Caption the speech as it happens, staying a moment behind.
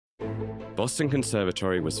Boston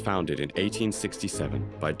Conservatory was founded in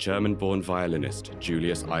 1867 by German-born violinist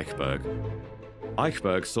Julius Eichberg.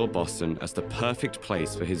 Eichberg saw Boston as the perfect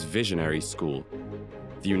place for his visionary school.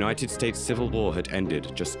 The United States Civil War had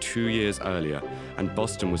ended just 2 years earlier, and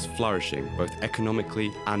Boston was flourishing both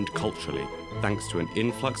economically and culturally, thanks to an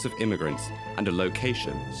influx of immigrants and a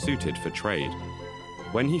location suited for trade.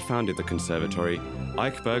 When he founded the conservatory,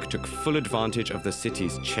 Eichberg took full advantage of the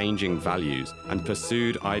city's changing values and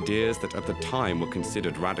pursued ideas that at the time were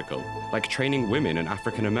considered radical, like training women and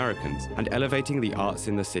African Americans and elevating the arts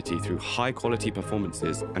in the city through high-quality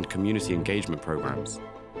performances and community engagement programs.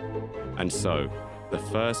 And so, the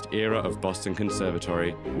first era of Boston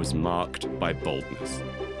Conservatory was marked by boldness.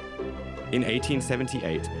 In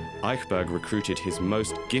 1878, Eichberg recruited his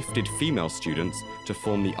most gifted female students to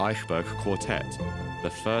form the Eichberg Quartet, the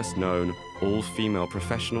first known all-female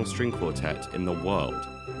professional string quartet in the world.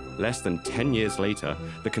 Less than 10 years later,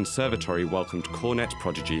 the conservatory welcomed cornet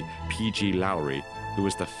prodigy P.G. Lowry, who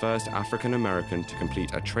was the first African-American to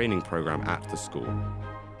complete a training program at the school.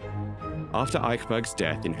 After Eichberg's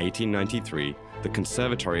death in 1893, the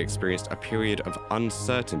conservatory experienced a period of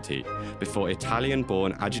uncertainty before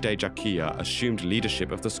Italian-born G.P.D assumed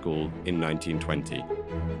leadership of the school in 1920.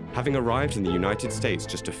 Having arrived in the United States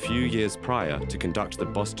just a few years prior to conduct the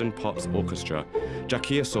Boston Pops Orchestra,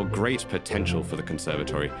 G.P.D saw great potential for the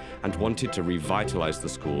conservatory and wanted to revitalize the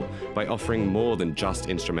school by offering more than just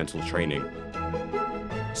instrumental training.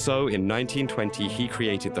 So, in 1920, he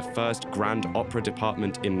created the first grand opera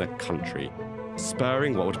department in the country,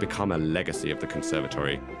 spurring what would become a legacy of the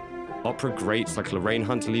conservatory. Opera greats like Lorraine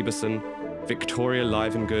Hunter-Lieberson, Victoria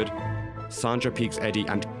Livengood, Sandra Peaks-Eddy,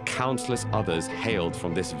 and countless others hailed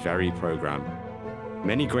from this very program.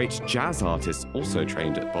 Many great jazz artists also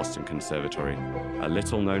trained at Boston Conservatory, a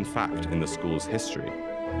little-known fact in the school's history.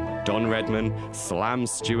 Don Redman, Slam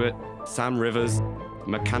Stewart, Sam Rivers,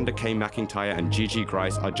 Makanda K. McIntyre and Gigi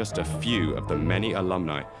Grice are just a few of the many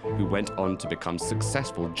alumni who went on to become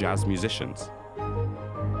successful jazz musicians.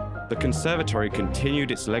 The conservatory continued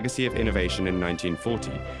its legacy of innovation in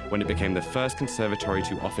 1940, when it became the first conservatory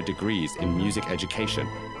to offer degrees in music education,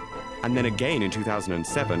 and then again in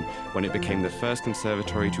 2007, when it became the first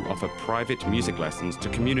conservatory to offer private music lessons to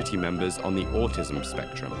community members on the autism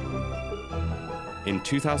spectrum. In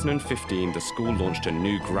 2015, the school launched a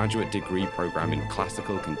new graduate degree program in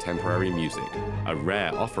classical contemporary music, a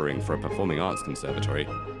rare offering for a performing arts conservatory.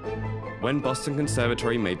 When Boston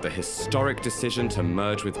Conservatory made the historic decision to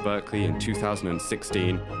merge with Berklee in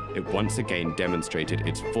 2016, it once again demonstrated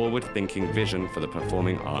its forward-thinking vision for the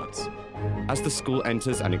performing arts. As the school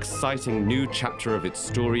enters an exciting new chapter of its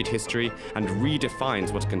storied history and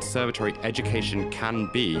redefines what conservatory education can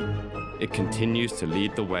be, it continues to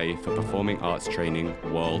lead the way for performing arts training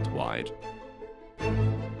worldwide.